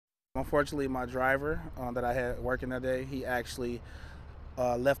Unfortunately, my driver that I had working that day, he actually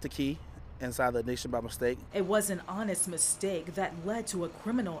left the key inside the ignition by mistake. It was an honest mistake that led to a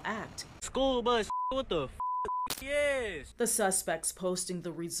criminal act. School bus, what the f? Yes. The suspects posting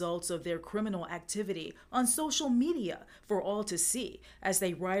the results of their criminal activity on social media for all to see as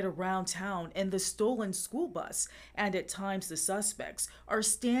they ride around town in the stolen school bus, and at times the suspects are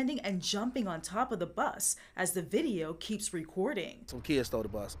standing and jumping on top of the bus as the video keeps recording. Some kids stole the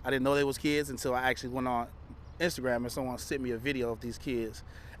bus. I didn't know they was kids until I actually went on Instagram and someone sent me a video of these kids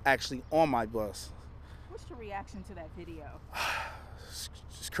actually on my bus. What's your reaction to that video?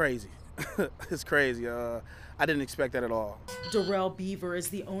 It's crazy. It's crazy. I didn't expect that at all. Darrell Beaver is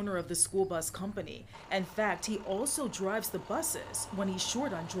the owner of the school bus company. In fact, he also drives the buses when he's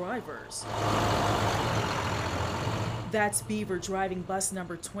short on drivers. That's Beaver driving bus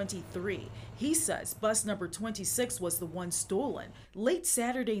number 23. He says bus number 26 was the one stolen late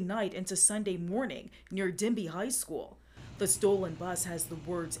Saturday night into Sunday morning near Denby High School. The stolen bus has the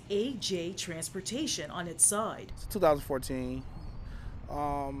words AJ Transportation on its side. It's 2014.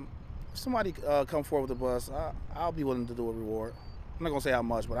 If somebody come forward with a bus, I'll be willing to do a reward. I'm not gonna say how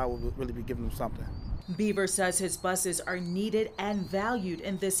much, but I will really be giving them something. Beaver says his buses are needed and valued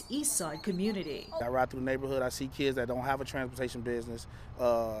in this East Side community. I ride through the neighborhood, I see kids that don't have a transportation business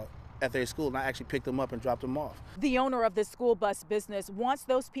at their school, and I actually pick them up and drop them off. The owner of the school bus business wants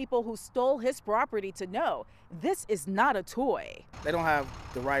those people who stole his property to know this is not a toy. They don't have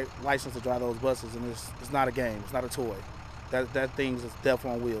the right license to drive those buses, and it's not a game, it's not a toy. That thing's death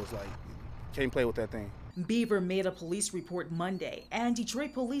on wheels, like, can't play with that thing. Beaver made a police report Monday, and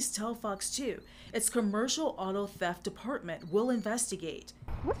Detroit police tell Fox 2 its commercial auto theft department will investigate.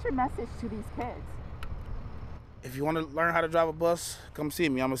 What's your message to these kids? If you want to learn how to drive a bus, come see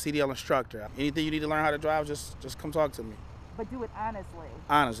me. I'm a CDL instructor. Anything you need to learn how to drive, just come talk to me. But do it honestly.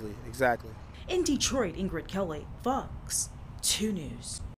 Honestly, exactly. In Detroit, Ingrid Kelly, Fox 2 News.